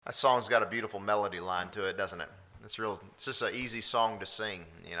That song's got a beautiful melody line to it, doesn't it? It's just an easy song to sing,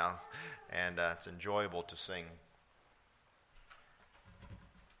 and it's enjoyable to sing.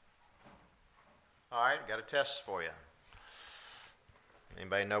 All right, got a test for you.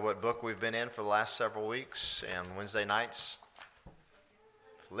 Anybody know what book we've been in for the last several weeks and Wednesday nights?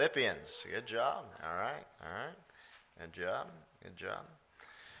 Philippians. Good job. All right. Good job.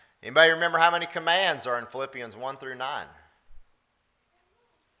 Anybody remember how many commands are in Philippians 1 through 9?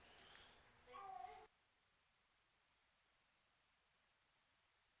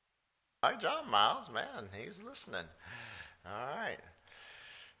 All right, John Miles, man, he's listening. All right.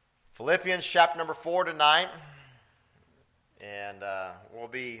 Philippians chapter number 4 tonight. And we'll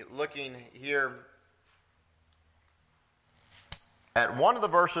be looking here at one of the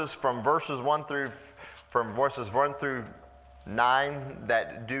verses from verses 1 through 9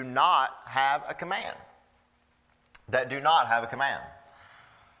 that do not have a command.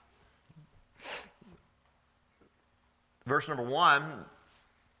 Verse number 1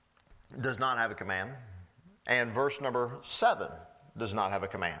 does not have a command, and verse number 7 does not have a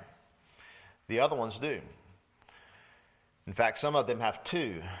command. The other ones do. In fact, some of them have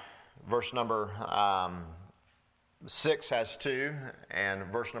two. Verse number 6 has two, and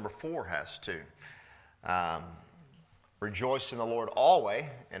verse number 4 has two. Rejoice in the Lord always,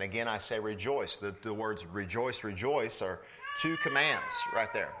 and again I say rejoice. The words rejoice, rejoice are two commands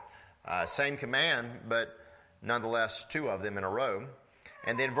right there. Same command, but nonetheless two of them in a row.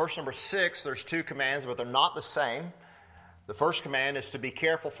 And then verse number 6, there's two commands, but they're not the same. The first command is to be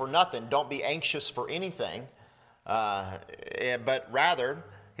careful for nothing. Don't be anxious for anything. But rather,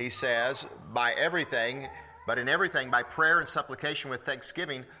 he says, in everything, by prayer and supplication with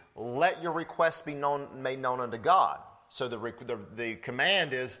thanksgiving, let your requests be made known unto God. So the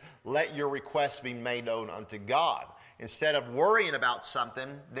command is, let your requests be made known unto God. Instead of worrying about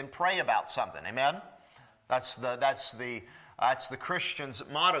something, then pray about something. Amen? That's the Christian's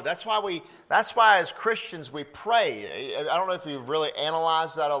motto. That's why as Christians we pray. I don't know if you've really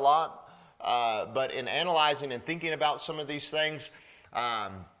analyzed that a lot. But in analyzing and thinking about some of these things,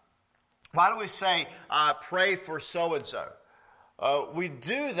 why do we say, pray for so-and-so? We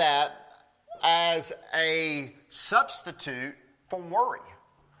do that as a substitute for worry.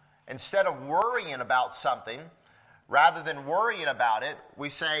 Instead of worrying about something, rather than worrying about it, we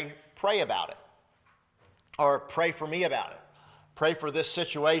say, pray about it. Or pray for me about it. Pray for this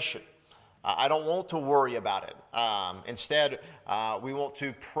situation. I don't want to worry about it. Instead, we want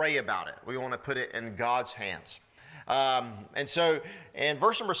to pray about it. We want to put it in God's hands. And so in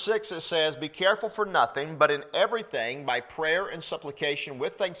verse number 6 it says, be careful for nothing, but in everything by prayer and supplication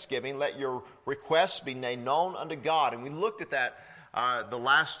with thanksgiving, let your requests be made known unto God. And we looked at that the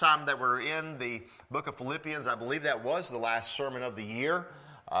last time that we're in the book of Philippians. I believe that was the last sermon of the year.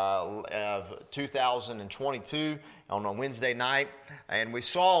 Of 2022 on a Wednesday night, and we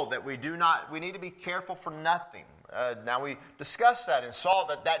saw that we need to be careful for nothing. Now we discussed that and saw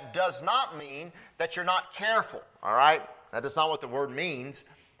that does not mean that you're not careful. All right, that is not what the word means.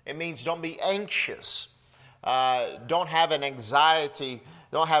 It means don't be anxious. Don't have an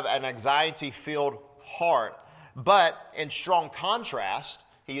anxiety-filled heart. But in strong contrast,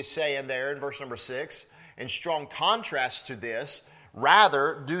 he is saying there in verse number 6, in strong contrast to this.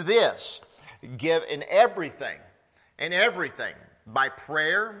 Rather, do this. Give in everything, by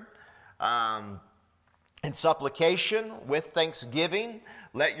prayer and supplication with thanksgiving,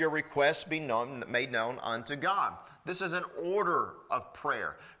 let your requests be made known unto God. This is an order of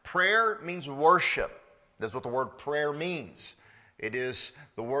prayer. Prayer means worship. That's what the word prayer means. It is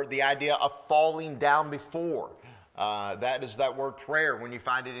the idea of falling down before. That is that word prayer when you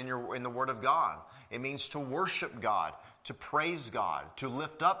find it in the Word of God. It means to worship God. To praise God, to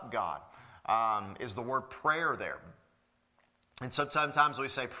lift up God, is the word prayer there. And sometimes we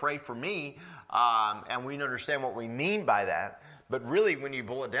say, pray for me, and we understand what we mean by that. But really, when you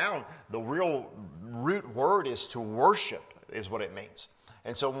boil it down, the real root word is to worship, is what it means.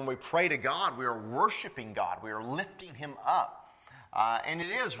 And so when we pray to God, we are worshiping God. We are lifting Him up. And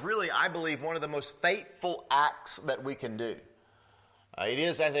it is really, I believe, one of the most faithful acts that we can do. It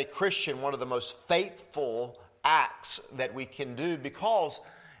is, as a Christian, one of the most faithful acts that we can do because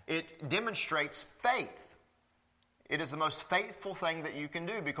it demonstrates faith. It is the most faithful thing that you can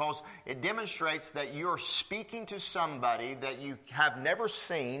do because it demonstrates that you're speaking to somebody that you have never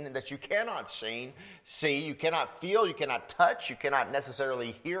seen, that you cannot see, you cannot feel, you cannot touch, you cannot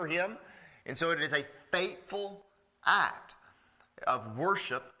necessarily hear him. And so it is a faithful act of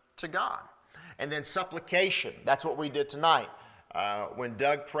worship to God. And then supplication, that's what we did tonight. When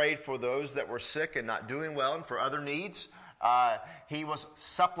Doug prayed for those that were sick and not doing well and for other needs, He was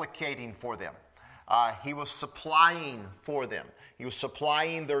supplicating for them. He was supplying for them. He was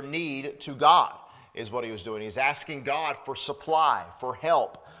supplying their need to God, is what he was doing. He's asking God for supply, for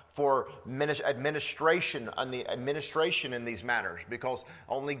help, for administration in these matters, because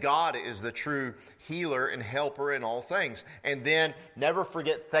only God is the true healer and helper in all things. And then never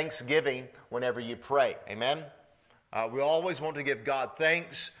forget thanksgiving whenever you pray. Amen? We always want to give God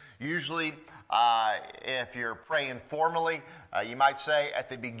thanks. Usually, if you're praying formally, you might say at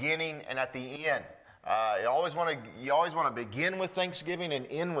the beginning and at the end. You always want to begin with thanksgiving and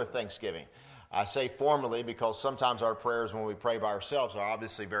end with thanksgiving. I say formally because sometimes our prayers when we pray by ourselves are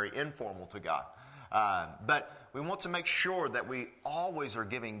obviously very informal to God. But we want to make sure that we always are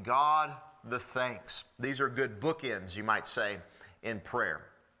giving God the thanks. These are good bookends, you might say, in prayer.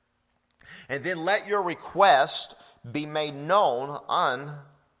 And then let your request be made known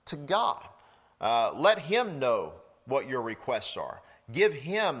unto God. Let Him know what your requests are. Give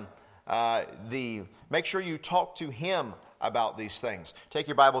Him make sure you talk to Him about these things. Take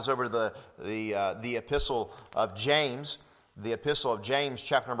your Bibles over to the Epistle of James,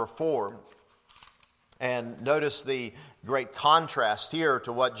 chapter number 4, and notice the great contrast here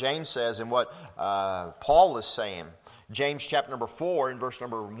to what James says and what Paul is saying. James chapter number 4 and verse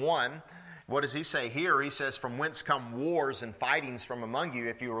number 1. What does he say here? He says, "From whence come wars and fightings from among you?"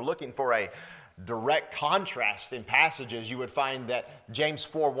 If you were looking for a direct contrast in passages, you would find that James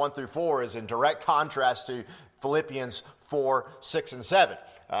 4, 1 through 4 is in direct contrast to Philippians 4, 6, and 7.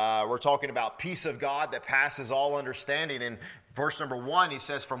 We're talking about peace of God that passes all understanding. In verse number 1, he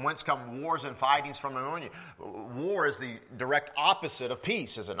says, "From whence come wars and fightings from among you?" War is the direct opposite of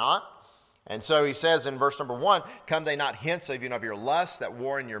peace, is it not? And so he says in verse number 1, "Come they not hence even of your lusts that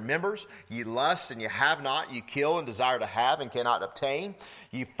war in your members? Ye lust and ye have not. Ye kill and desire to have and cannot obtain.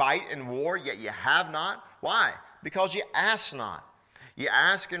 Ye fight and war, yet ye have not." Why? Because ye ask not. Ye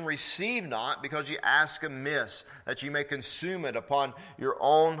ask and receive not, because ye ask amiss, that ye may consume it upon your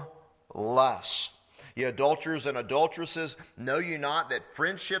own lust. Ye adulterers and adulteresses, know ye not that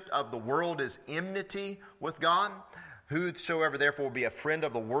friendship of the world is enmity with God? Whosoever therefore will be a friend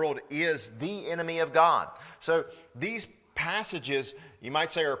of the world is the enemy of God. So these passages, you might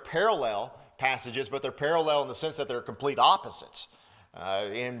say, are parallel passages, but they're parallel in the sense that they're complete opposites.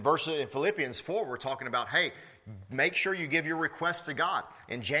 In Philippians 4, we're talking about, hey, make sure you give your requests to God.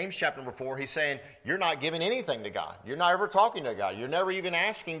 In James chapter number 4, he's saying, you're not giving anything to God. You're not ever talking to God. You're never even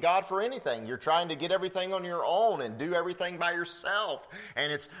asking God for anything. You're trying to get everything on your own and do everything by yourself.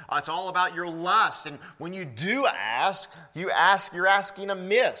 And it's all about your lust. And when you do ask, you're asking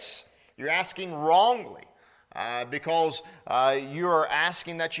amiss. You're asking wrongly. Because you are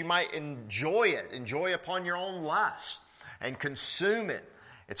asking that you might enjoy upon your own lust and consume it.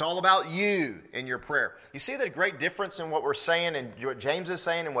 It's all about you in your prayer. You see the great difference in what we're saying and what James is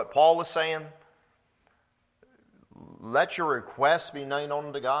saying and what Paul is saying? Let your requests be known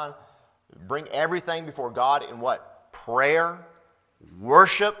unto God. Bring everything before God in what? Prayer,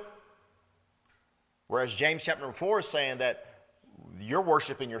 worship. Whereas James chapter 4 is saying that you're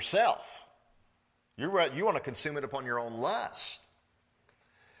worshiping yourself. You want to consume it upon your own lust.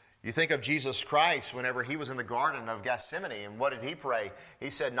 You think of Jesus Christ whenever he was in the Garden of Gethsemane, and what did he pray? He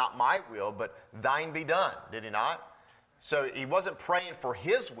said, "Not my will, but thine be done." Did he not? So he wasn't praying for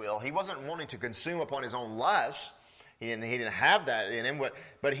his will. He wasn't wanting to consume upon his own lust. He didn't have that in him,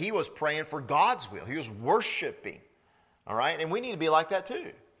 but he was praying for God's will. He was worshiping. All right? And we need to be like that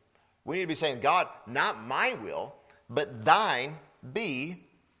too. We need to be saying, "God, not my will, but thine be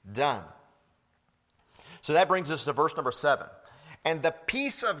done." So that brings us to verse number 7. And the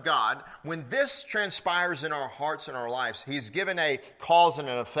peace of God, when this transpires in our hearts and our lives, he's given a cause and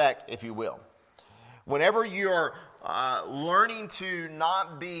an effect, if you will. Whenever you're learning to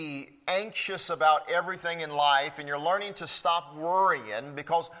not be anxious about everything in life, and you're learning to stop worrying,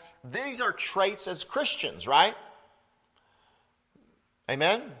 because these are traits as Christians, right?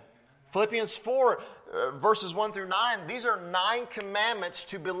 Amen? Philippians 4, verses 1 through 9, these are 9 commandments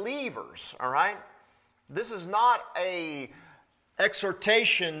to believers, all right? This is not a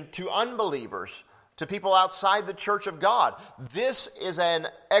exhortation to unbelievers, to people outside the church of God. This is an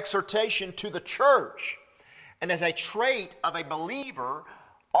exhortation to the church. And as a trait of a believer,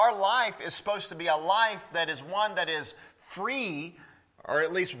 our life is supposed to be a life that is one that is free, or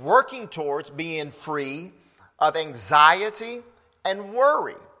at least working towards being free of anxiety and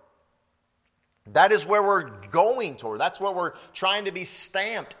worry. That is where we're going toward. That's where we're trying to be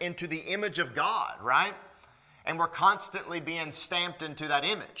stamped into the image of God, right? And we're constantly being stamped into that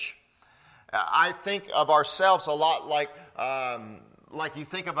image. I think of ourselves a lot like you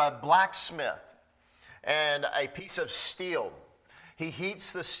think of a blacksmith. and a piece of steel. He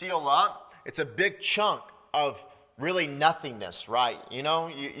heats the steel up. It's a big chunk of really nothingness, right? You know,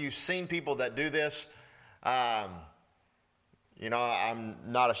 you've seen people that do this. You know, I'm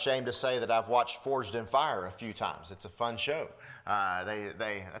not ashamed to say that I've watched Forged in Fire a few times. It's a fun show.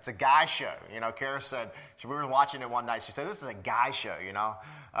 That's a guy show. You know, Kara said, we were watching it one night. She said, this is a guy show, you know,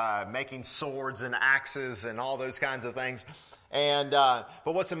 making swords and axes and all those kinds of things. And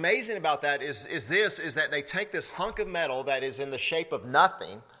but what's amazing about that is that they take this hunk of metal that is in the shape of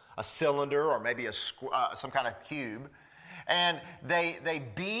nothing, a cylinder or maybe some kind of cube, and they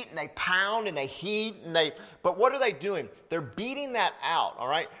beat and they pound and they heat but what are they doing? They're beating that out, all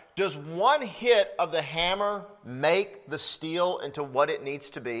right? Does one hit of the hammer make the steel into what it needs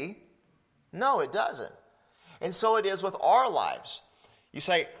to be? No, it doesn't. And so it is with our lives. You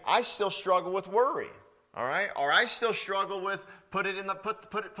say, I still struggle with worry, all right? Or I still struggle with put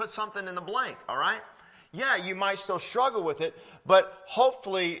something in the blank, all right? Yeah, you might still struggle with it, but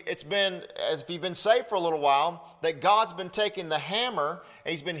hopefully it's been, as if you've been saved for a little while, that God's been taking the hammer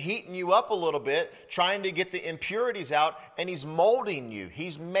and He's been heating you up a little bit, trying to get the impurities out, and He's molding you.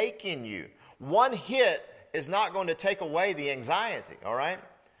 He's making you. One hit is not going to take away the anxiety, all right?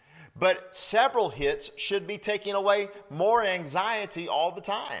 But several hits should be taking away more anxiety all the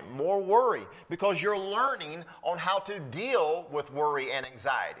time, more worry, because you're learning on how to deal with worry and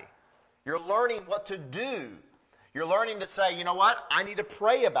anxiety. You're learning what to do. You're learning to say, you know what? I need to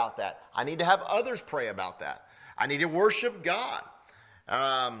pray about that. I need to have others pray about that. I need to worship God.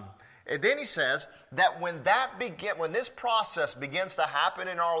 And then he says that when this process begins to happen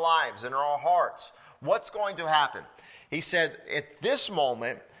in our lives, in our hearts, what's going to happen? He said, at this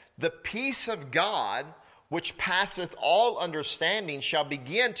moment, the peace of God, which passeth all understanding, shall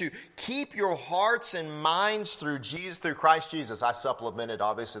begin to keep your hearts and minds through Christ Jesus. I supplemented,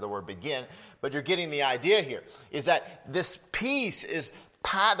 obviously, the word begin, but you're getting the idea here, is that this peace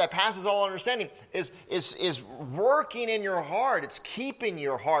that passes all understanding is working in your heart. It's keeping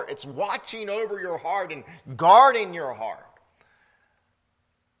your heart. It's watching over your heart and guarding your heart.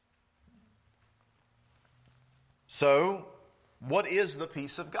 So, what is the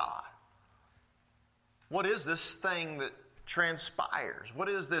peace of God? What is this thing that transpires? What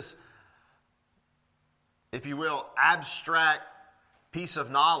is this, if you will, abstract piece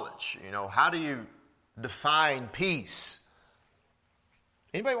of knowledge? You know, how do you define peace?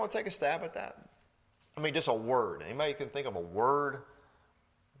 Anybody want to take a stab at that? I mean, just a word. Anybody can think of a word?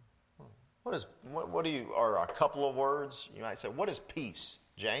 What or a couple of words? You might say, what is peace,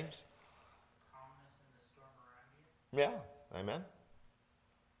 James? Calmness in the storm around you. Yeah, amen.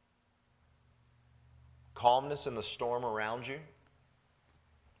 Calmness in the storm around you.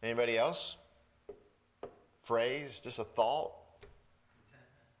 Anybody else? Phrase, just a thought.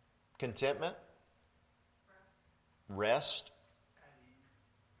 Contentment. Rest.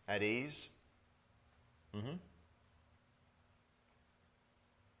 At ease. Mm-hmm.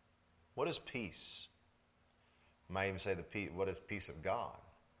 What is peace? I might even say what is peace of God?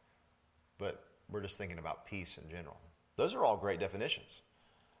 But we're just thinking about peace in general. Those are all great definitions.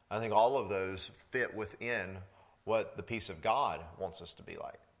 I think all of those fit within what the peace of God wants us to be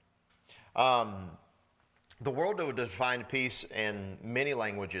like. The world would define peace in many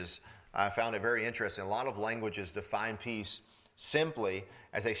languages. I found it very interesting. A lot of languages define peace simply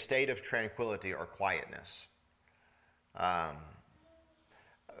as a state of tranquility or quietness.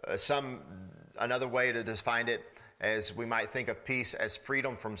 Another way to define it is we might think of peace as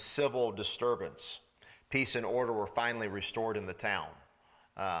freedom from civil disturbance. Peace and order were finally restored in the town.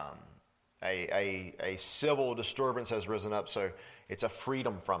 A civil disturbance has risen up, so it's a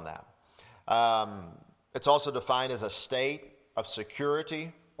freedom from that. It's also defined as a state of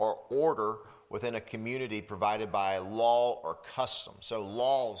security or order within a community provided by law or custom. So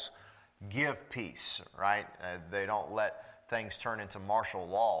laws give peace, right? They don't let things turn into martial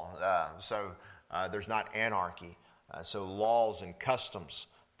law. So there's not anarchy. So laws and customs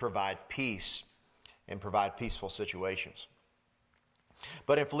provide peace and provide peaceful situations.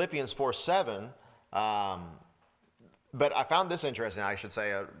 But in Philippians 4:7, but I found this interesting. I should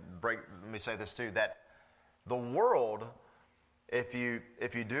say, let me say this too, that the world, if you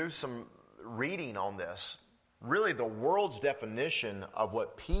do some reading on this, really the world's definition of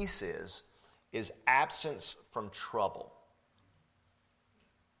what peace is absence from trouble.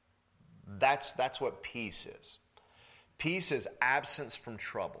 That's what peace is. Peace is absence from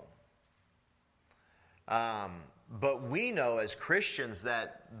trouble. But we know as Christians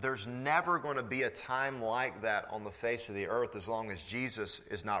that there's never going to be a time like that on the face of the earth as long as Jesus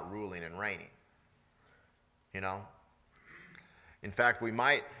is not ruling and reigning. You know? In fact, we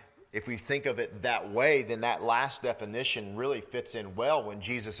might if we think of it that way, then that last definition really fits in well when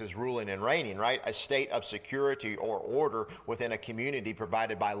Jesus is ruling and reigning, right? A state of security or order within a community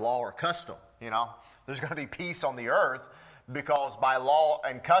provided by law or custom, There's going to be peace on the earth because by law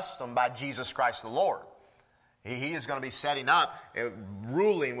and custom, by Jesus Christ the Lord. He is going to be setting up,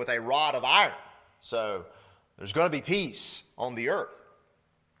 ruling with a rod of iron. So there's going to be peace on the earth.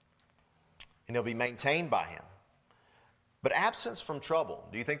 And it'll be maintained by him. But absence from trouble,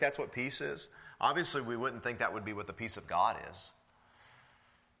 do you think that's what peace is? Obviously, we wouldn't think that would be what the peace of God is.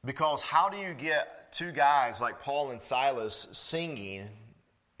 Because how do you get two guys like Paul and Silas singing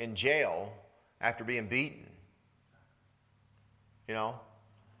in jail after being beaten?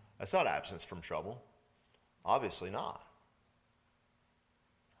 That's not absence from trouble. Obviously not.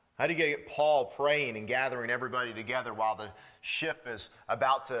 How do you get Paul praying and gathering everybody together while the ship is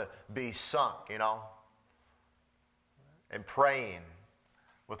about to be sunk, and praying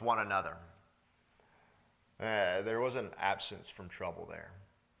with one another? There was an absence from trouble there.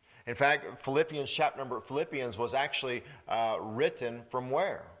 In fact, Philippians was actually written from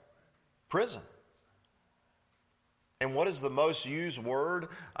where? Prison. And what is the most used word,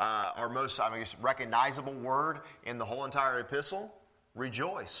 or most recognizable word in the whole entire epistle?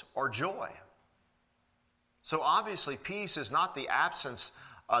 Rejoice or joy. So obviously, peace is not the absence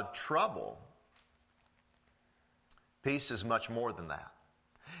of trouble. Peace is much more than that.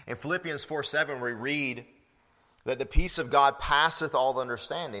 In Philippians 4:7, we read that the peace of God passeth all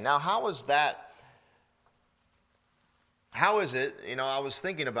understanding. Now, how is that? How is it, I was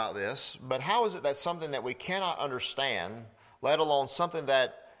thinking about this, but how is it that something that we cannot understand, let alone something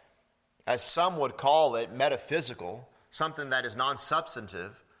that, as some would call it, metaphysical, something that is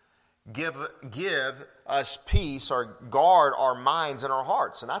non-substantive, give us peace or guard our minds and our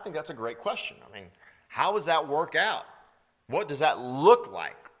hearts? And I think that's a great question. How does that work out? What does that look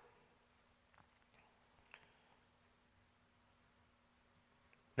like?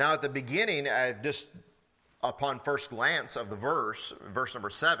 Now, at the beginning, just upon first glance of the verse number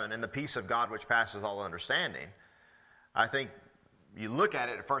 7, and the peace of God which passes all understanding, I think you look at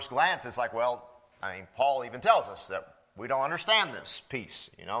it at first glance, it's like, Paul even tells us that we don't understand this peace,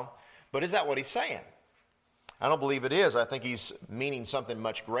 But is that what he's saying? I don't believe it is. I think he's meaning something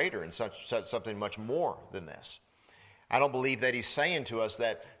much greater and something much more than this. I don't believe that he's saying to us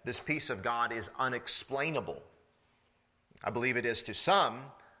that this peace of God is unexplainable. I believe it is to some,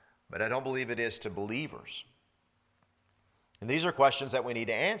 but I don't believe it is to believers. And these are questions that we need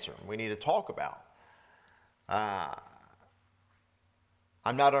to answer. We need to talk about. I'm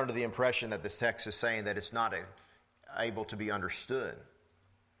not under the impression that this text is saying that it's not able to be understood.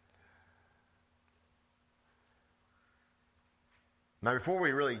 Now, before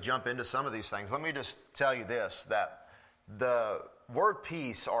we really jump into some of these things, let me just tell you this, that the word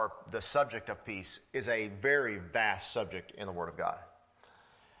peace, or the subject of peace, is a very vast subject in the Word of God.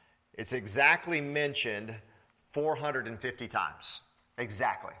 It's exactly mentioned 450 times.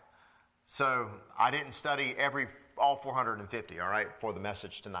 Exactly. So I didn't study all 450, all right, for the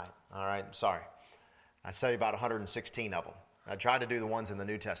message tonight. All right, sorry. I studied about 116 of them. I tried to do the ones in the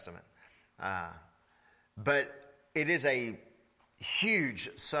New Testament. But it is a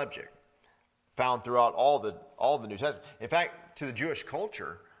huge subject found throughout all the New Testament. In fact, to the Jewish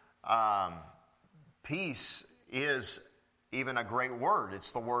culture, peace is even a great word.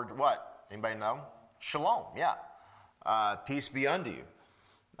 It's the word what? Anybody know? Shalom, yeah. Peace be unto you.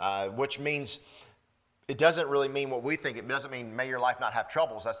 Which means, it doesn't really mean what we think. It doesn't mean may your life not have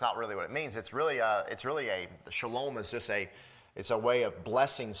troubles. That's not really what it means. Shalom is just it's a way of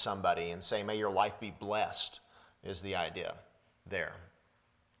blessing somebody and saying may your life be blessed is the idea there.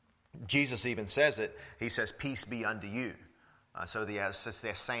 Jesus even says it. He says peace be unto you. So it's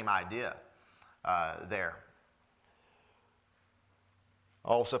the same idea there. I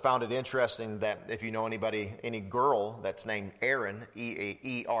also found it interesting that if you know any girl that's named Erin,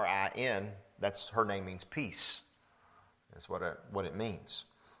 E-R-I-N, that's her name means peace. That's what it means.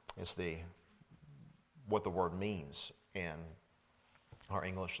 It's what the word means in our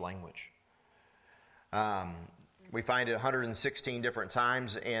English language. We find it 116 different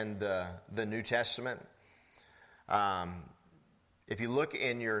times in the New Testament. If you look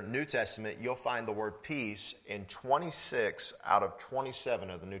in your New Testament, you'll find the word peace in 26 out of 27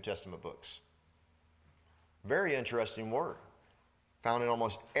 of the New Testament books. Very interesting word. Found in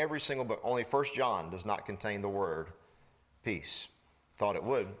almost every single book. Only 1 John does not contain the word peace. Thought it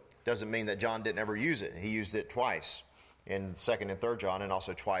would. Doesn't mean that John didn't ever use it. He used it twice in 2nd and 3rd John, and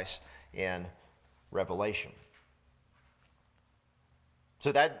also twice in Revelation.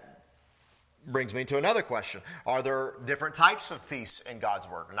 So that brings me to another question. Are there different types of peace in God's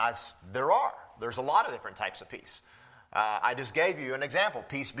Word? And there are. There's a lot of different types of peace. I just gave you an example.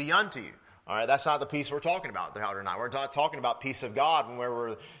 Peace be unto you. All right, that's not the peace we're talking about tonight. We're not talking about peace of God.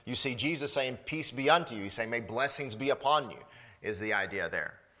 Whenever you see Jesus saying, peace be unto you, he's saying, may blessings be upon you, is the idea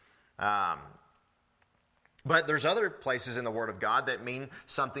there. But there's other places in the Word of God that mean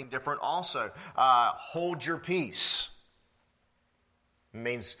something different also. Hold your peace. It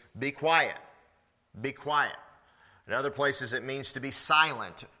means be quiet. Be quiet. In other places it means to be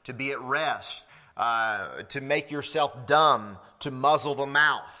silent, to be at rest, to make yourself dumb, to muzzle the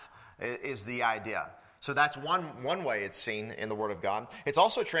mouth is the idea. So that's one way it's seen in the Word of God. It's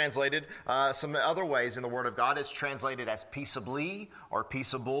also translated some other ways in the Word of God. It's translated as peaceably or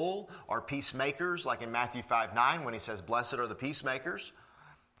peaceable or peacemakers, like in Matthew 5:9 when he says, blessed are the peacemakers,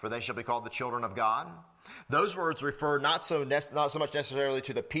 for they shall be called the children of God. Those words refer not so much necessarily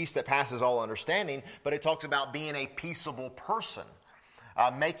to the peace that passes all understanding, but it talks about being a peaceable person.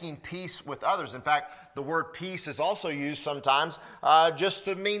 Making peace with others. In fact, the word peace is also used sometimes just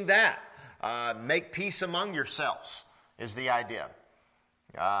to mean that. Make peace among yourselves is the idea.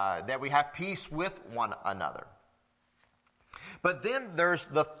 That we have peace with one another. But then there's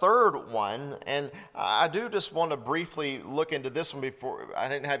the third one, and I do just want to briefly look into this one before. I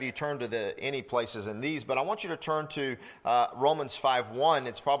didn't have you turn to any places in these, but I want you to turn to Romans 5:1.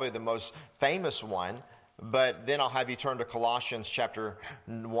 It's probably the most famous one. But then I'll have you turn to Colossians chapter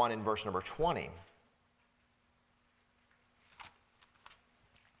 1 and verse number 20.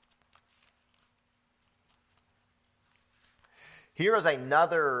 Here is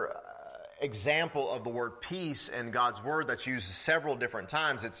another example of the word peace in God's Word that's used several different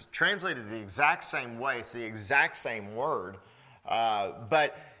times. It's translated the exact same way. It's the exact same word.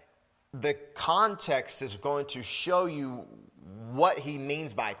 But the context is going to show you what he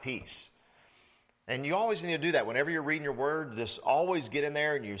means by peace. And you always need to do that. Whenever you're reading your Word, just always get in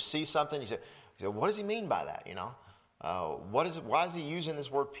there and you see something, you say, what does he mean by that, Why is he using this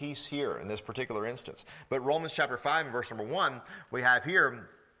word peace here in this particular instance? But Romans chapter 5 and verse number 1, we have here,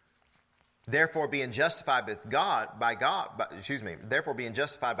 therefore being justified therefore being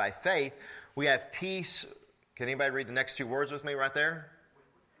justified by faith, we have peace. Can anybody read the next two words with me right there?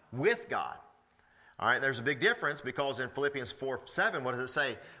 With God. All right, there's a big difference because in Philippians 4:7, what does it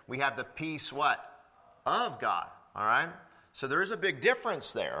say? We have the peace, what? Of God. All right? So there is a big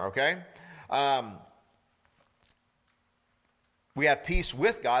difference there, okay? We have peace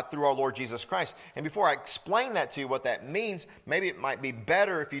with God through our Lord Jesus Christ. And before I explain that to you, what that means, maybe it might be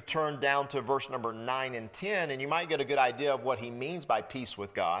better if you turn down to verse number 9 and 10, and you might get a good idea of what he means by peace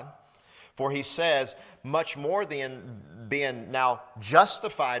with God. For he says, much more than being now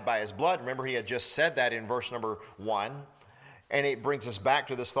justified by his blood. Remember, he had just said that in verse number 1. And it brings us back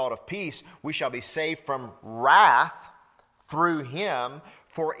to this thought of peace. We shall be saved from wrath through him.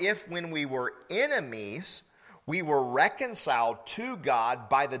 For if when we were enemies, we were reconciled to God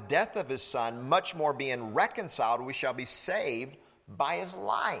by the death of his Son, much more being reconciled, we shall be saved by his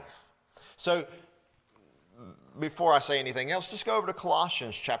life. So, before I say anything else, just go over to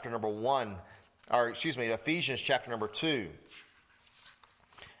Colossians chapter number 1, Ephesians chapter number 2.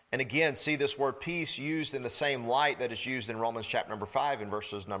 And again, see this word peace used in the same light that is used in Romans chapter number 5 and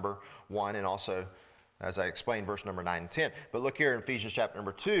verses number 1, and also, as I explained, verse number 9 and 10. But look here in Ephesians chapter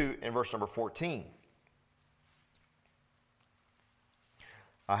number 2 and verse number 14.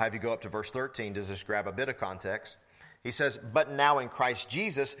 I'll have you go up to verse 13 to just grab a bit of context. He says, but now in Christ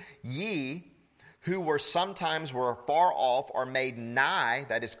Jesus, ye who were sometimes were far off are made nigh,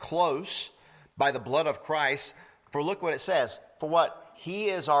 that is close, by the blood of Christ. For look what it says. For what? He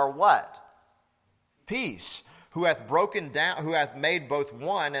is our what? Peace. Who hath made both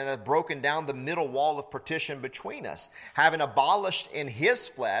one and hath broken down the middle wall of partition between us, having abolished in his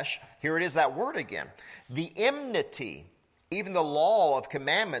flesh, here it is that word again, the enmity, even the law of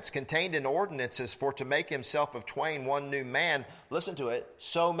commandments contained in ordinances, for to make himself of twain one new man, listen to it,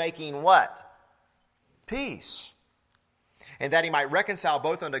 so making what? Peace. And that he might reconcile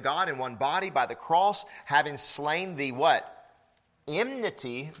both unto God in one body by the cross, having slain the what?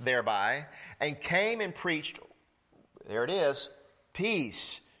 Enmity thereby, and came and preached, there it is,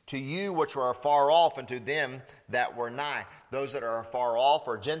 peace to you which were afar off, and to them that were nigh. Those that are afar off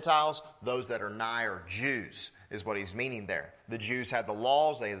are Gentiles, those that are nigh are Jews, is what he's meaning there. The Jews had the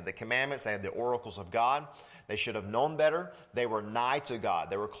laws, they had the commandments, they had the oracles of God. They should have known better. They were nigh to God.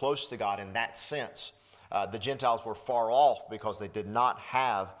 They were close to God in that sense. The Gentiles were far off because they did not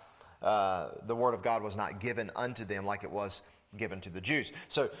have, the word of God was not given unto them like it was given to the Jews.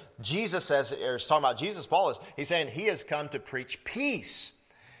 So Jesus says, or talking about Jesus, Paul is, he's saying he has come to preach peace.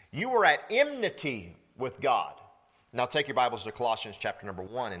 You were at enmity with God. Now take your Bibles to Colossians chapter number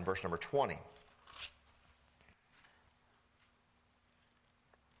 1 and verse number 20.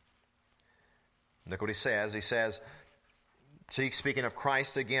 Look what he says. He says, speaking of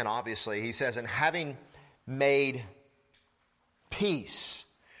Christ again, obviously, he says, and having made peace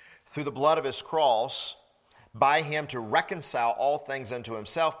through the blood of his cross, by him to reconcile all things unto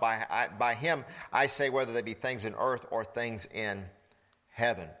himself. By him, I say, whether they be things in earth or things in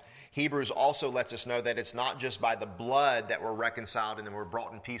heaven. Hebrews also lets us know that it's not just by the blood that we're reconciled and then we're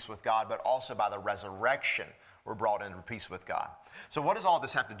brought in peace with God, but also by the resurrection we're brought into peace with God. So what does all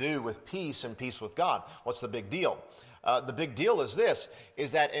this have to do with peace and peace with God? What's the big deal? The big deal is this,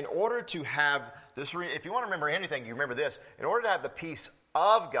 is that in order to have this, if you want to remember anything, you remember this. In order to have the peace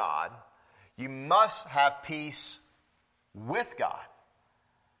of God, you must have peace with God.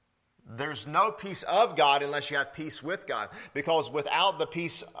 There's no peace of God unless you have peace with God. Because without the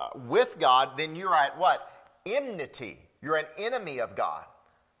peace with God, then you're at what? Enmity. You're an enemy of God.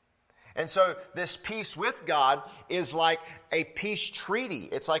 And so this peace with God is like a peace treaty.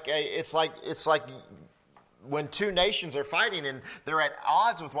 It's like when two nations are fighting and they're at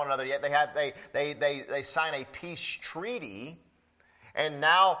odds with one another, yet they sign a peace treaty. And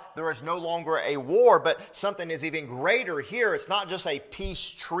now there is no longer a war, but something is even greater here. It's not just a peace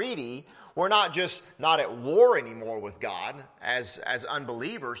treaty. We're not at war anymore with God as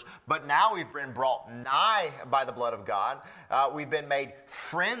unbelievers, but now we've been brought nigh by the blood of God. We've been made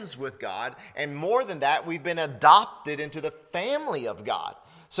friends with God. And more than that, we've been adopted into the family of God.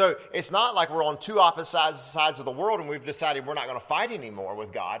 So it's not like we're on two opposite sides of the world and we've decided we're not going to fight anymore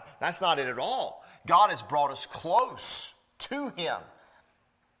with God. That's not it at all. God has brought us close to Him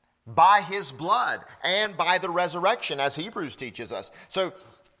by His blood and by the resurrection, as Hebrews teaches us. So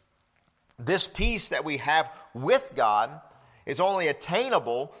this peace that we have with God is only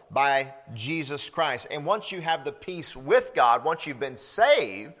attainable by Jesus Christ. And once you have the peace with God, once you've been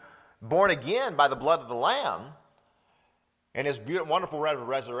saved, born again by the blood of the Lamb and His beautiful, wonderful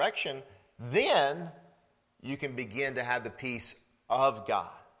resurrection, then you can begin to have the peace of God.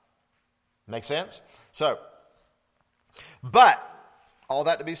 Make sense? So, but all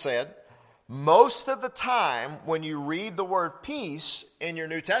that to be said, most of the time when you read the word peace in your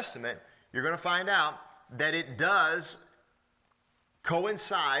New Testament, you're going to find out that it does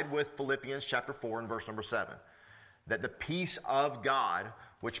coincide with Philippians chapter 4 and verse number 7. That the peace of God,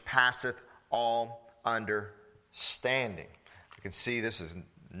 which passeth all understanding. You can see this is,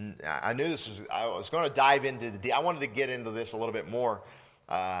 I was going to dive into I wanted to get into this a little bit more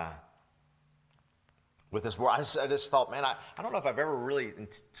with this word. I just thought, man, I don't know if I've ever really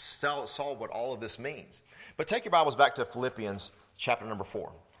saw what all of this means. But take your Bibles back to Philippians chapter number 4.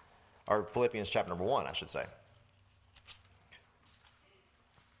 Or Philippians chapter number 1, I should say.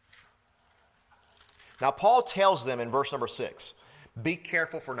 Now, Paul tells them in verse number 6, be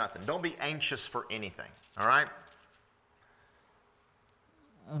careful for nothing. Don't be anxious for anything. All right?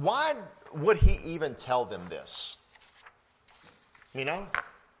 Why would he even tell them this? You know?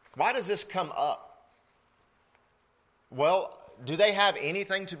 Why does this come up? Well, do they have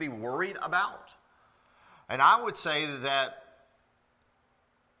anything to be worried about? And I would say that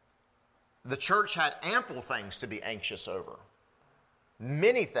the church had ample things to be anxious over.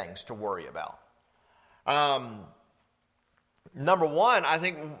 Many things to worry about. Number one, I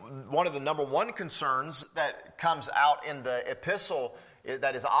think one of the number one concerns that comes out in the epistle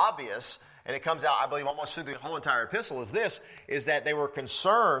that is obvious, and it comes out, I believe, almost through the whole entire epistle, is that they were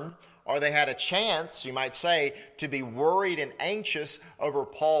concerned, or they had a chance, you might say, to be worried and anxious over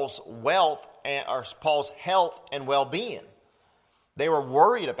Paul's Paul's health and well-being. They were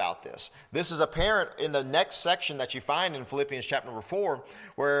worried about this. This is apparent in the next section that you find in Philippians chapter number 4,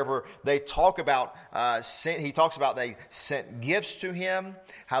 wherever they talk about, he talks about they sent gifts to him,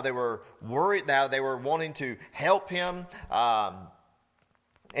 how they were worried, how they were wanting to help him.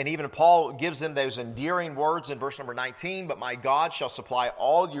 And even Paul gives them those endearing words in verse number 19, but my God shall supply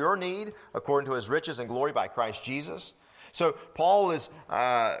all your need according to His riches and glory by Christ Jesus. So Paul is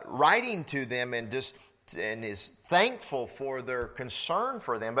writing to them and is thankful for their concern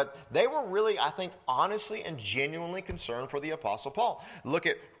for them. But they were really, I think, honestly and genuinely concerned for the Apostle Paul. Look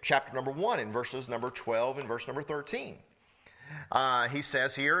at chapter number 1 in verses number 12 and verse number 13. He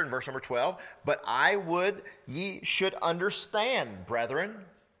says here in verse number 12, but I would ye should understand, brethren.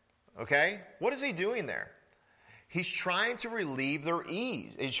 Okay? What is he doing there? He's trying to relieve their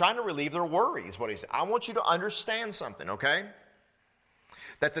ease. He's trying to relieve their worries. What he said. I want you to understand something, okay?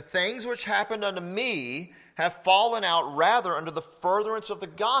 That the things which happened unto me have fallen out rather under the furtherance of the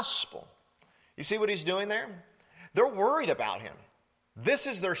gospel. You see what he's doing there? They're worried about him. This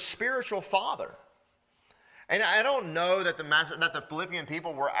is their spiritual father. And I don't know that the Philippian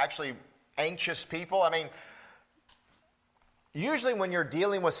people were actually anxious people. I mean, usually when you're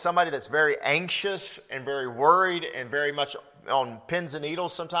dealing with somebody that's very anxious and very worried and very much on pins and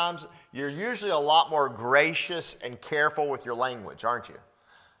needles sometimes, you're usually a lot more gracious and careful with your language, aren't you?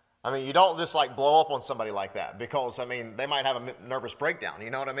 I mean, you don't just like blow up on somebody like that because, I mean, they might have a nervous breakdown. You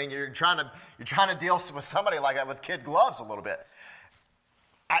know what I mean? You're trying to deal with somebody like that with kid gloves a little bit.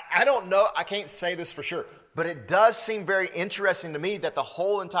 I don't know. I can't say this for sure. But it does seem very interesting to me that the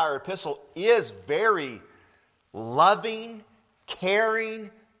whole entire epistle is very loving, caring,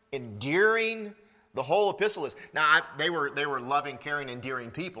 endearing. The whole epistle is. Now, they were loving, caring,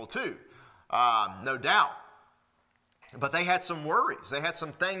 endearing people too, no doubt. But they had some worries. They had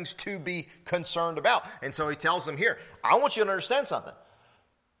some things to be concerned about. And so he tells them here, I want you to understand something.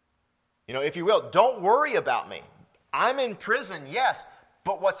 You know, if you will, don't worry about me. I'm in prison, yes,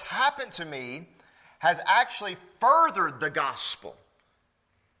 but what's happened to me has actually furthered the gospel.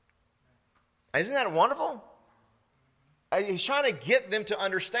 Isn't that wonderful? He's trying to get them to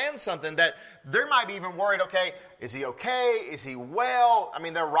understand something that they might be even worried, okay, is he okay? Is he well? I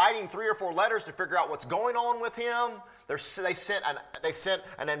mean, they're writing 3 or 4 letters to figure out what's going on with him. They sent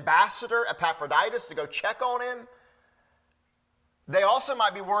an ambassador, Epaphroditus, to go check on him. They also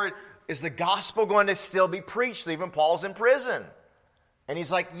might be worried, is the gospel going to still be preached? Even Paul's in prison. And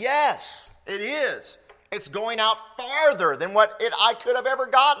he's like, yes, it is. It's going out farther than what I could have ever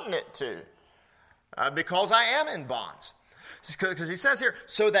gotten it to. Because I am in bonds. Because he says here,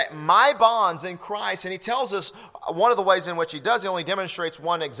 so that my bonds in Christ, and he tells us one of the ways in which he does, he only demonstrates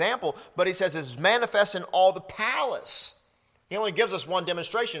one example, but he says is manifest in all the palace. He only gives us one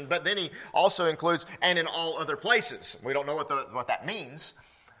demonstration, but then he also includes, and in all other places. We don't know what that means.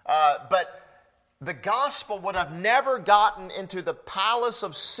 But the gospel would have never gotten into the palace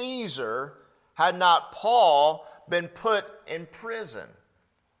of Caesar had not Paul been put in prison.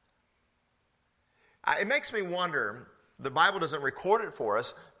 It makes me wonder, the Bible doesn't record it for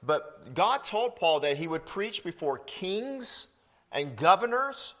us, but God told Paul that he would preach before kings and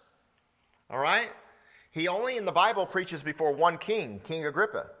governors. All right? He only in the Bible preaches before one king, King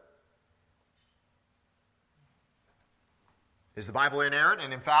Agrippa. Is the Bible inerrant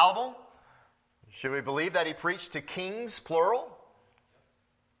and infallible? Should we believe that he preached to kings, plural?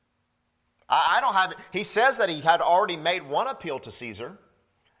 I don't have it. He says that he had already made one appeal to Caesar.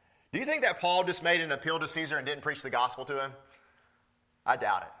 Do you think that Paul just made an appeal to Caesar and didn't preach the gospel to him? I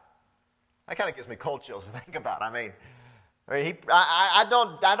doubt it. That kind of gives me cold chills to think about. I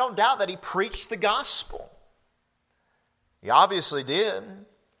don't doubt that he preached the gospel. He obviously did.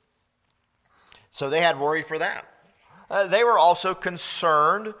 So they had worried for that. They were also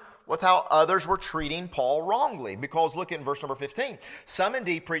concerned with how others were treating Paul wrongly. Because look in verse number 15. Some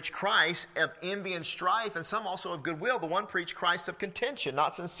indeed preach Christ of envy and strife, and some also of goodwill. The one preached Christ of contention,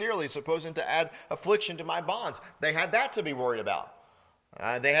 not sincerely, supposing to add affliction to my bonds. They had that to be worried about.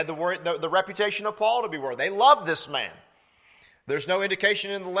 They had the reputation of Paul to be worried. They loved this man. There's no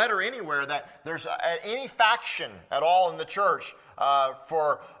indication in the letter anywhere that there's any faction at all in the church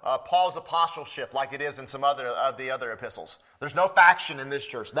for Paul's apostleship like it is in some other of the other epistles. There's no faction in this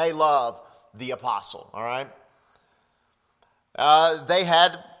church. They love the apostle, all right? They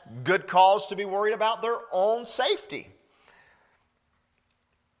had good cause to be worried about their own safety.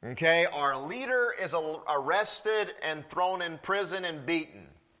 Okay, our leader is arrested and thrown in prison and beaten,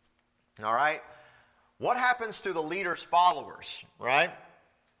 all right? What happens to the leader's followers, right?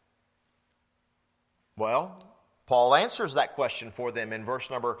 Well, Paul answers that question for them in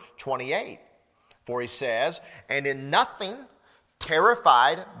verse number 28. For he says, and in nothing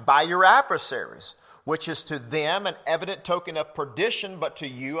terrified by your adversaries, which is to them an evident token of perdition, but to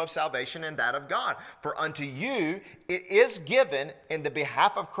you of salvation and that of God. For unto you it is given in the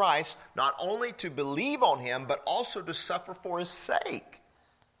behalf of Christ not only to believe on him, but also to suffer for his sake,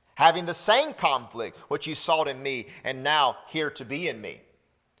 having the same conflict which you sought in me, and now here to be in me.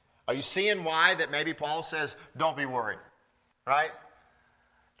 Are you seeing why that maybe Paul says, don't be worried, right?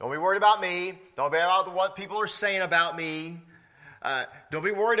 Don't be worried about me. Don't be worried about what people are saying about me. Don't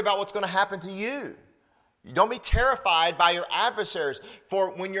be worried about what's going to happen to you. Don't be terrified by your adversaries.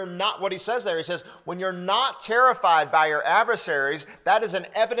 For when you're not, what he says there, he says, when you're not terrified by your adversaries, that is an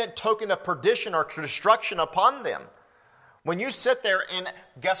evident token of perdition or destruction upon them. When you sit there and,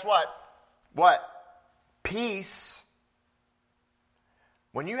 guess what? What? Peace.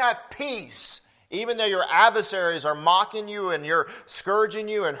 When you have peace, even though your adversaries are mocking you and you're scourging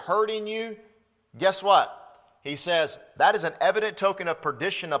you and hurting you, guess what? He says, that is an evident token of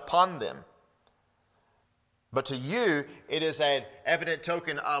perdition upon them. But to you, it is an evident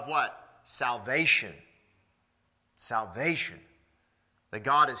token of what? Salvation. Salvation. That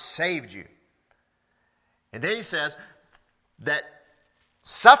God has saved you. And then he says that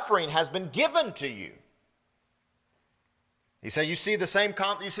suffering has been given to you. He said, you see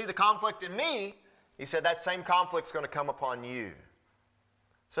the conflict in me. He said that same conflict's going to come upon you.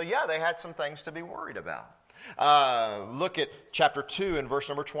 So yeah, they had some things to be worried about. Look at chapter 2 and verse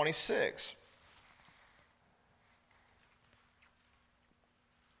number 26.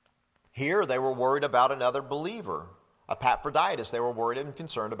 Here they were worried about another believer, Epaphroditus. They were worried and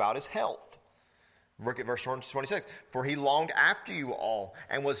concerned about his health. Look at verse 26. For he longed after you all,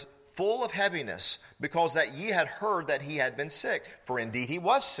 and was full of heaviness, because that ye had heard that he had been sick. For indeed he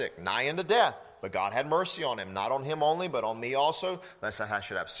was sick, nigh unto death. But God had mercy on him, not on him only, but on me also, lest I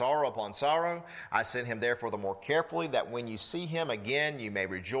should have sorrow upon sorrow. I sent him therefore the more carefully, that when you see him again, you may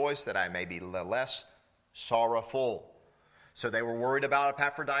rejoice, that I may be less sorrowful. So they were worried about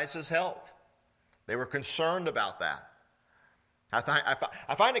Epaphroditus' health. They were concerned about that.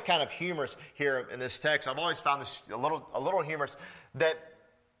 I find it kind of humorous here in this text. I've always found this a little humorous, that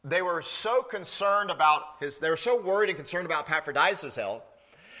they were so concerned about they were so worried and concerned about Epaphroditus' health,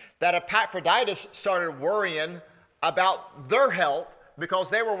 that Epaphroditus started worrying about their health because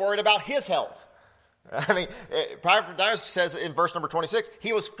they were worried about his health. I mean, Epaphroditus says in verse number 26,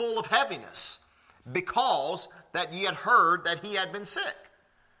 he was full of heaviness because that ye had heard that he had been sick.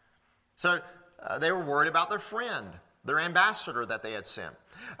 So they were worried about their friend, their ambassador that they had sent.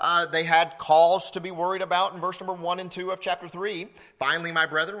 They had cause to be worried about in verse number 1 and 2 of chapter 3. Finally, my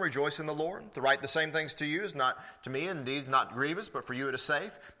brethren, rejoice in the Lord. To write the same things to you is not to me, indeed not grievous, but for you it is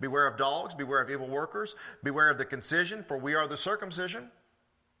safe. Beware of dogs, beware of evil workers, beware of the concision, for we are the circumcision,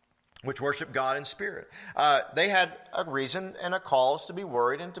 which worship God in spirit. They had a reason and a cause to be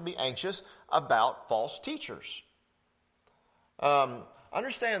worried and to be anxious about false teachers.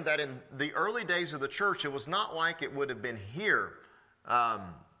 Understand that in the early days of the church, it was not like it would have been here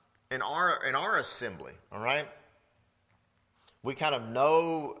in our assembly. All right, we kind of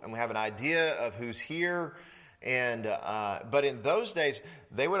know and we have an idea of who's here, and but in those days,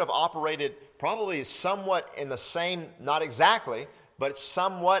 they would have operated probably somewhat in the same, not exactly, but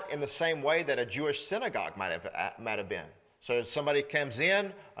somewhat in the same way that a Jewish synagogue might have been. So if somebody comes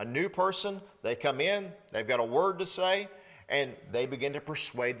in, a new person, they come in, they've got a word to say, and they begin to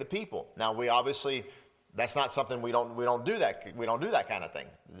persuade the people. Now, we obviously, that's not something we don't do that. We don't do that kind of thing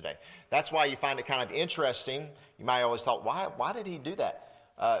today. That's why you find it kind of interesting. You might always thought, why did he do that?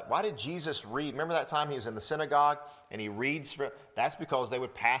 Why did Jesus read? Remember that time he was in the synagogue and he reads? That's because they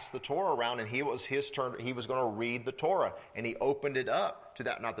would pass the Torah around, and it was his turn. He was going to read the Torah, and he opened it up to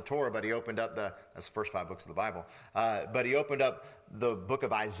that. Not the Torah, but he opened up that's the first 5 books of the Bible. But he opened up the book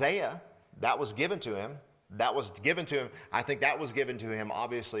of Isaiah. That was given to him. I think that was given to him,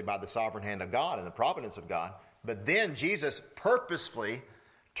 obviously, by the sovereign hand of God and the providence of God. But then Jesus purposefully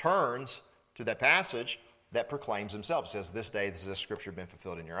turns to that passage that proclaims himself. It says, "This day, this is a scripture been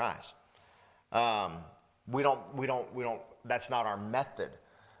fulfilled in your eyes." We don't. That's not our method.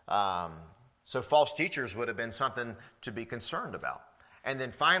 So false teachers would have been something to be concerned about. And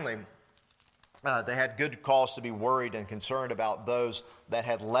then finally, they had good cause to be worried and concerned about those that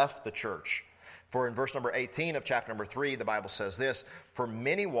had left the church. For in verse number 18 of chapter number 3, the Bible says this, "For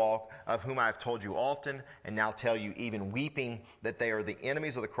many walk, of whom I have told you often, and now tell you even weeping, that they are the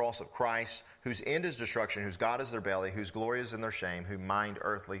enemies of the cross of Christ, whose end is destruction, whose God is their belly, whose glory is in their shame, who mind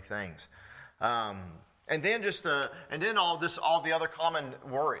earthly things." And then all the other common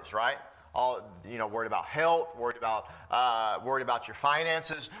worries, right? Worried about health, worried about your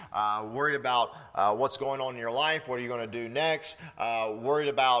finances, worried about what's going on in your life, what are you going to do next, worried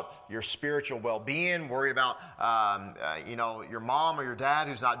about your spiritual well-being, worried about your mom or your dad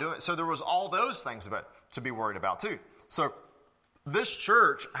who's not doing it. So there was all those things to be worried about too. So this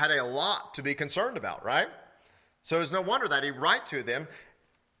church had a lot to be concerned about, right? So it's no wonder that he write to them,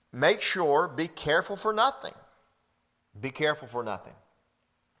 make sure, be careful for nothing. Be careful for nothing.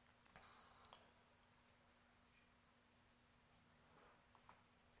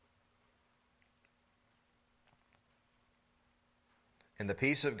 And the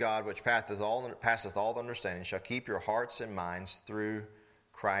peace of God, which passeth all understanding, shall keep your hearts and minds through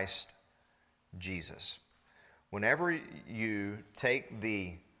Christ Jesus. Whenever you take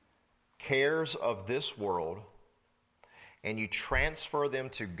the cares of this world and you transfer them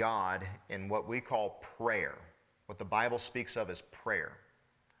to God in what we call prayer, what the Bible speaks of as prayer,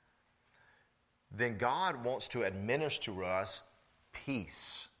 then God wants to administer to us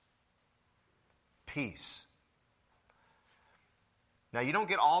peace. Peace. Now, you don't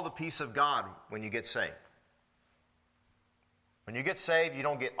get all the peace of God when you get saved. When you get saved, you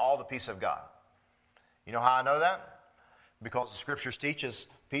don't get all the peace of God. You know how I know that? Because the Scriptures teaches,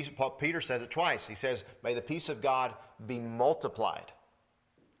 Peter says it twice. He says, may the peace of God be multiplied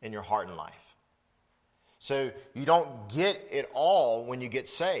in your heart and life. So you don't get it all when you get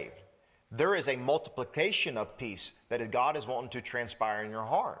saved. There is a multiplication of peace that God is wanting to transpire in your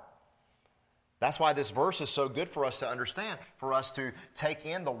heart. That's why this verse is so good for us to understand, for us to take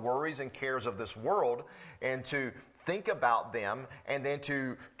in the worries and cares of this world and to think about them and then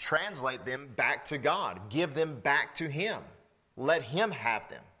to translate them back to God. Give them back to Him. Let Him have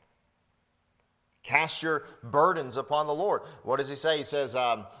them. Cast your burdens upon the Lord. What does He say? He says,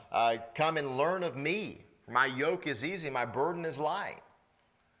 come and learn of me. My yoke is easy, my burden is light.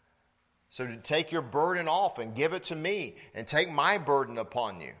 So to take your burden off and give it to me and take my burden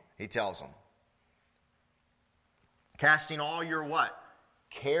upon you, He tells them. Casting all your what?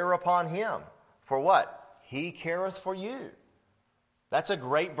 Care upon Him. For what? He careth for you. That's a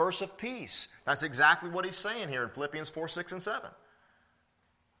great verse of peace. That's exactly what He's saying here in Philippians 4, 6, and 7.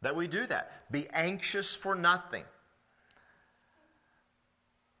 That we do that. Be anxious for nothing.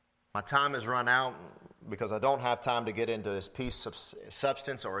 My time has run out because I don't have time to get into this peace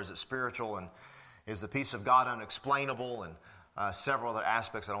substance, or is it spiritual, and is the peace of God unexplainable, and several other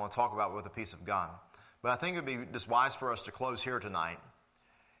aspects that I want to talk about with the peace of God. But I think it would be just wise for us to close here tonight,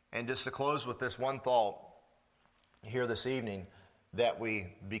 and just to close with this one thought here this evening, that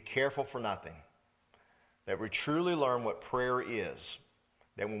we be careful for nothing, that we truly learn what prayer is.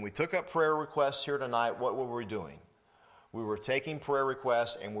 That when we took up prayer requests here tonight, what were we doing? We were taking prayer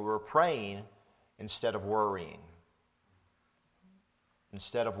requests and we were praying instead of worrying.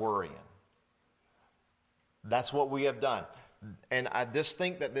 Instead of worrying. That's what we have done. And I just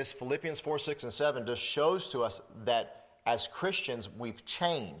think that this Philippians 4, 6, and 7 just shows to us that as Christians we've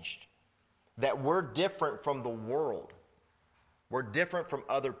changed. That we're different from the world. We're different from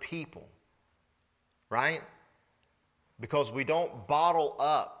other people. Right? Because we don't bottle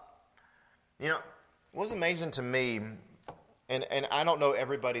up. You know, it was amazing to me, and I don't know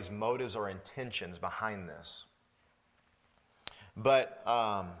everybody's motives or intentions behind this. But,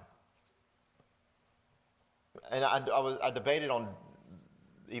 and I debated on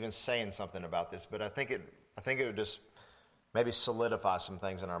even saying something about this, but I think it would just maybe solidify some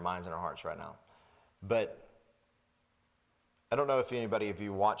things in our minds and our hearts right now. But I don't know if anybody of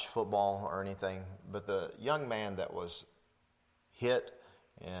you watch football or anything, but the young man that was hit,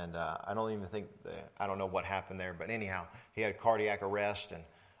 and I don't even think, I don't know what happened there, but anyhow, he had cardiac arrest, and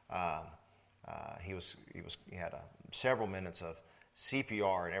he had several minutes of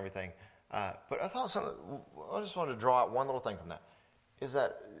CPR and everything. But I thought I just wanted to draw out one little thing from that, is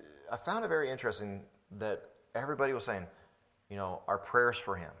that I found it very interesting that everybody was saying, you know, our prayers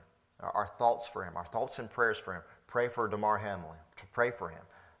for him, our thoughts for him, our thoughts and prayers for him. Pray for Damar Hamlin, to pray for him.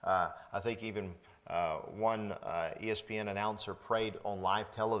 I think even one ESPN announcer prayed on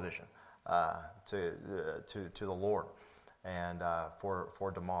live television to the Lord and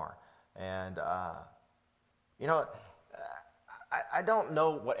for Damar. And you know, I don't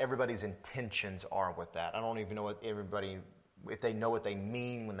know what everybody's intentions are with that. I don't even know if they know what they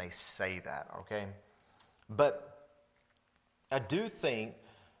mean when they say that. Okay, but I do think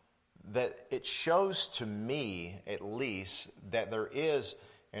that it shows to me, at least, that there is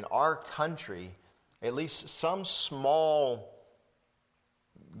in our country at least some small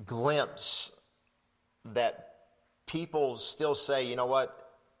glimpse that people still say, you know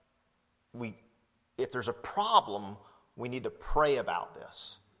what, if there's a problem, we need to pray about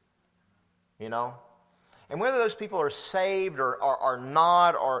this. You know? And whether those people are saved or are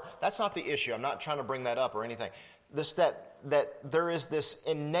not, or that's not the issue. I'm not trying to bring that up or anything. This that there is this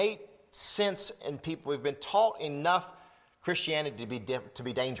innate sense in people. We've been taught enough Christianity to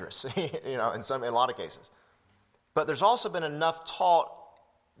be dangerous, you know, in a lot of cases. But there's also been enough taught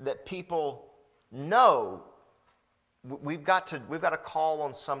that people know we've got to call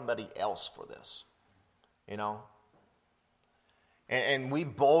on somebody else for this, you know. And we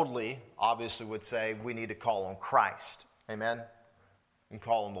boldly, obviously, would say we need to call on Christ, amen, and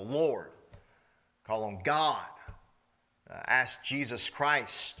call on the Lord, call on God, ask Jesus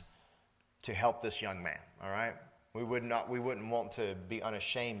Christ to help this young man, all right? We wouldn't want to be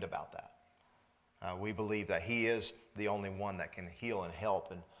unashamed about that. We believe that He is the only one that can heal and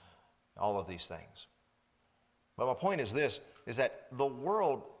help and all of these things. But my point is this, is that the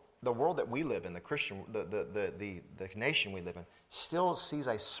world that we live in, the nation we live in, still sees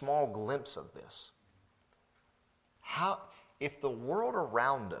a small glimpse of this. If the world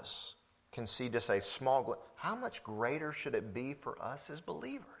around us can see just a small glimpse, how much greater should it be for us as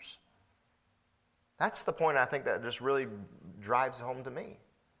believers? That's the point I think that just really drives home to me.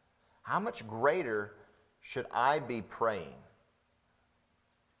 How much greater should I be praying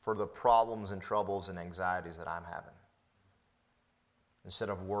for the problems and troubles and anxieties that I'm having instead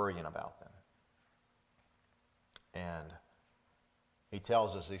of worrying about them? And he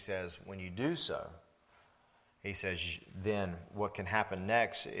tells us, he says, when you do so, he says, then what can happen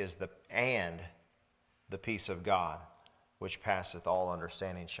next is the peace of God, which passeth all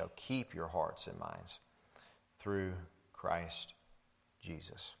understanding, shall keep your hearts and minds through Christ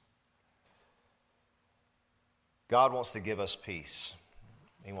Jesus. God wants to give us peace.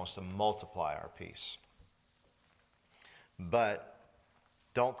 He wants to multiply our peace. But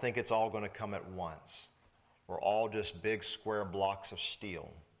don't think it's all going to come at once. We're all just big square blocks of steel,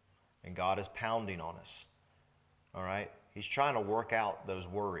 and God is pounding on us. All right? He's trying to work out those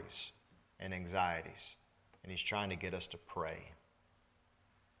worries and anxieties, and He's trying to get us to pray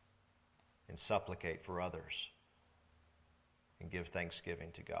and supplicate for others and give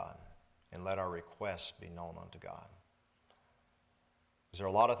thanksgiving to God and let our requests be known unto God. Is there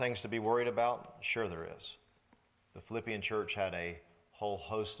a lot of things to be worried about? Sure there is. The Philippian church had a whole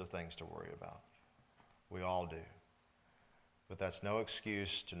host of things to worry about. We all do. But that's no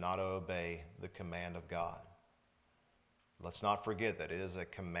excuse to not obey the command of God. Let's not forget that it is a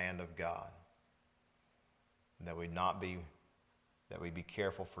command of God. That we be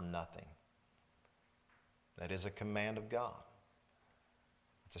careful for nothing. That is a command of God.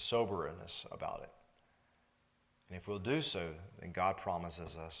 It's a soberness about it. And if we'll do so, then God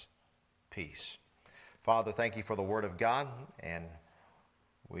promises us peace. Father, thank you for the word of God, and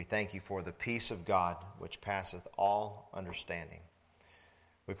we thank you for the peace of God which passeth all understanding.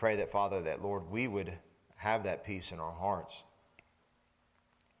 We pray that, Father, that, Lord, we would have that peace in our hearts,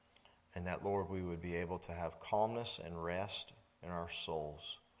 and that, Lord, we would be able to have calmness and rest in our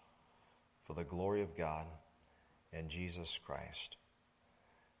souls for the glory of God and Jesus Christ.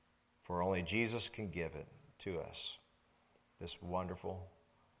 For only Jesus can give it to us, this wonderful,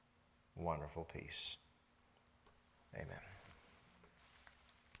 wonderful peace. Amen.